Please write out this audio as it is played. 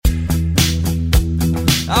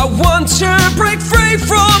I want to break free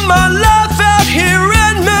from my life out here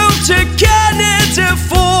and move to Canada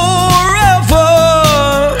forever.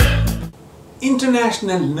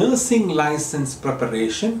 International Nursing License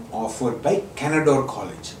Preparation offered by Canadore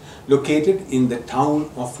College, located in the town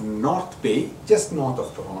of North Bay, just north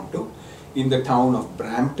of Toronto, in the town of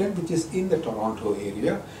Brampton, which is in the Toronto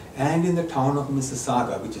area, and in the town of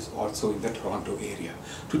Mississauga, which is also in the Toronto area.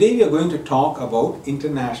 Today we are going to talk about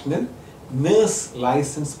International Nurse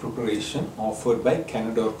License Preparation offered by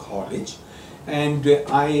Canadore College, and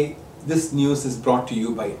this news is brought to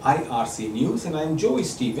you by IRC News, and I am Joey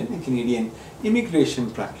Stephen, a Canadian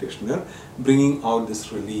immigration practitioner, bringing out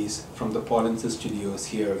this release from the Paulinsis Studios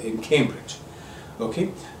here in Cambridge.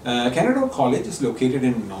 Okay, Canadore College is located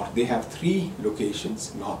in North. They have three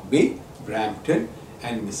locations: North Bay, Brampton,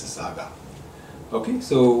 and Mississauga. Okay,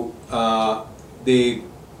 so they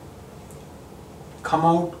come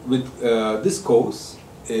out with this course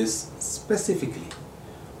is specifically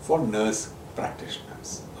for nurse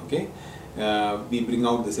practitioners. Okay, we bring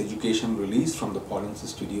out this education release from the Paulinsis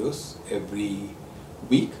Studios every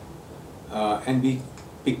week, and we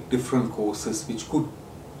pick different courses which could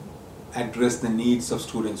address the needs of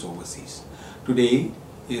students overseas. Today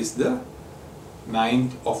is the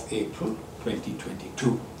 9th of April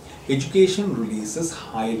 2022. Education releases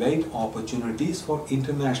highlight opportunities for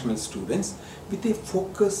international students with a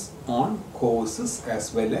focus on courses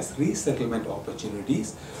as well as resettlement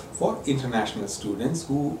opportunities for international students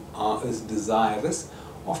who is desirous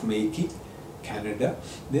of making Canada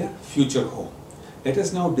their future home. Let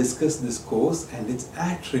us now discuss this course and its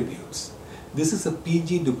attributes. This is a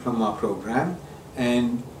PG diploma program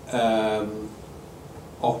and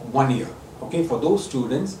of 1 year, okay, for those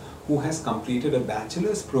students who has completed a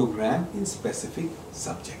bachelor's program in specific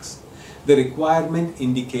subjects. The requirement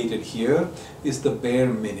indicated here is the bare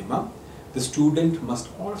minimum. The student must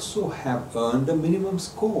also have earned a minimum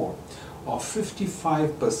score of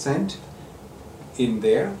 55% in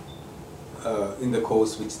their in the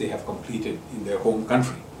course which they have completed in their home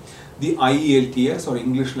country. The IELTS or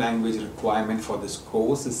English language requirement for this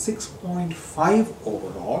course is 6.5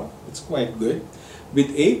 overall. It's quite good,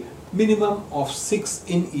 with a minimum of 6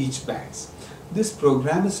 in each batch. This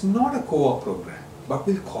program is not a co-op program, but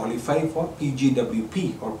will qualify for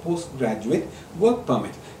PGWP or postgraduate work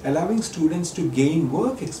permit, allowing students to gain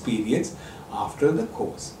work experience after the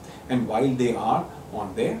course and while they are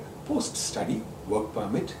on their post-study work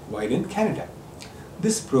permit while in Canada.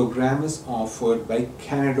 This program is offered by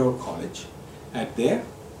Canadore College at their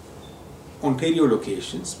Ontario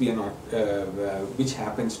locations. We are not, which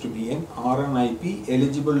happens to be an RNIP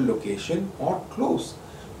eligible location or close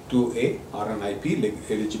to a RNIP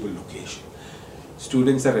eligible location.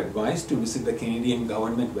 Students are advised to visit the Canadian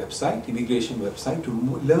government website, immigration website, to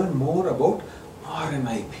learn more about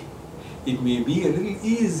RNIP. It may be a little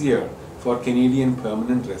easier for Canadian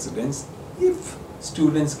permanent residents if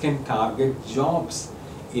students can target jobs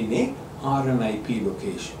in a RNIP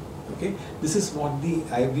location. Okay, this is what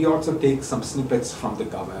we also take some snippets from the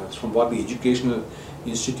government, from what the educational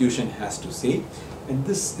institution has to say, and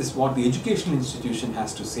this is what the educational institution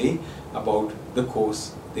has to say about the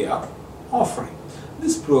course they are offering.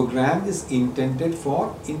 This program is intended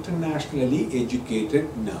for internationally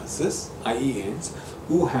educated nurses, IENs,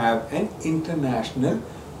 who have an international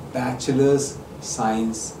bachelor's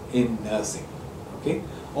science in nursing, okay,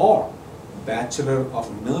 or Bachelor of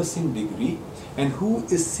Nursing degree, and who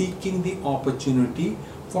is seeking the opportunity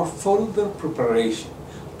for further preparation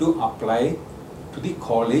to apply to the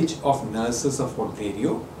College of Nurses of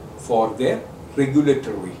Ontario for their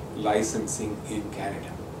regulatory licensing in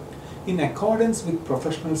Canada. In accordance with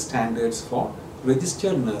professional standards for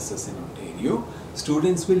registered nurses in Ontario,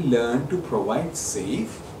 students will learn to provide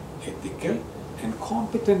safe, ethical, and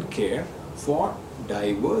competent care for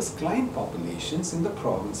diverse client populations in the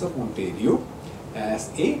province of Ontario as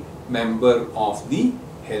a member of the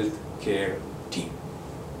healthcare team.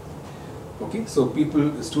 Okay, so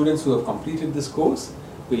students who have completed this course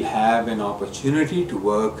will have an opportunity to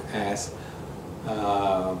work as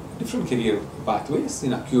different career pathways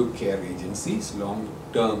in acute care agencies,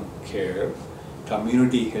 long-term care,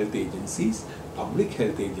 community health agencies, public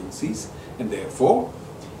health agencies, and therefore,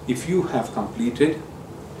 if you have completed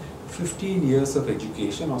 15 years of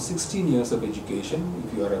education or 16 years of education,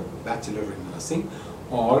 if you are a bachelor in nursing,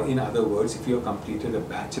 or in other words, if you have completed a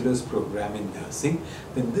bachelor's program in nursing,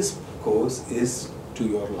 then this course is to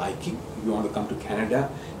your liking. If you want to come to Canada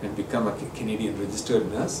and become a Canadian registered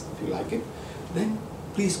nurse, if you like it, then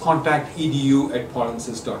please contact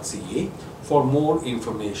edu@paulinsis.ca for more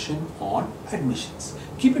information on admissions.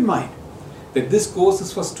 Keep in mind, that this course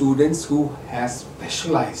is for students who has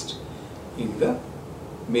specialized in the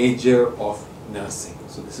major of nursing.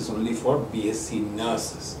 So this is only for BSc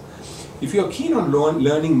nurses. If you are keen on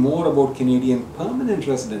learning more about Canadian permanent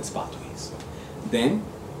residence pathways, then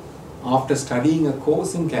after studying a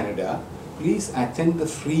course in Canada, please attend the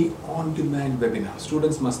free on-demand webinar.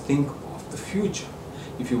 Students must think of the future.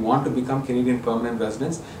 If you want to become Canadian permanent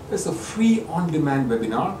residents, there's a free on-demand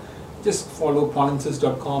webinar. Just follow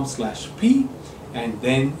paulinsys.com/p, and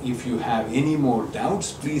then if you have any more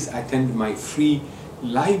doubts, please attend my free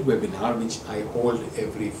live webinar which I hold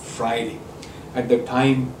every Friday at the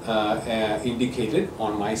time indicated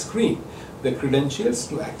on my screen. The credentials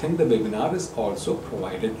to attend the webinar is also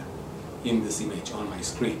provided in this image on my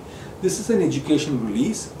screen. This is an education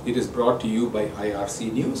release. It is brought to you by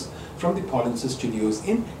IRC News from the Paulinsys Studios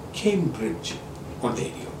in Cambridge,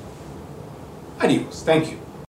 Ontario. Adios. Thank you.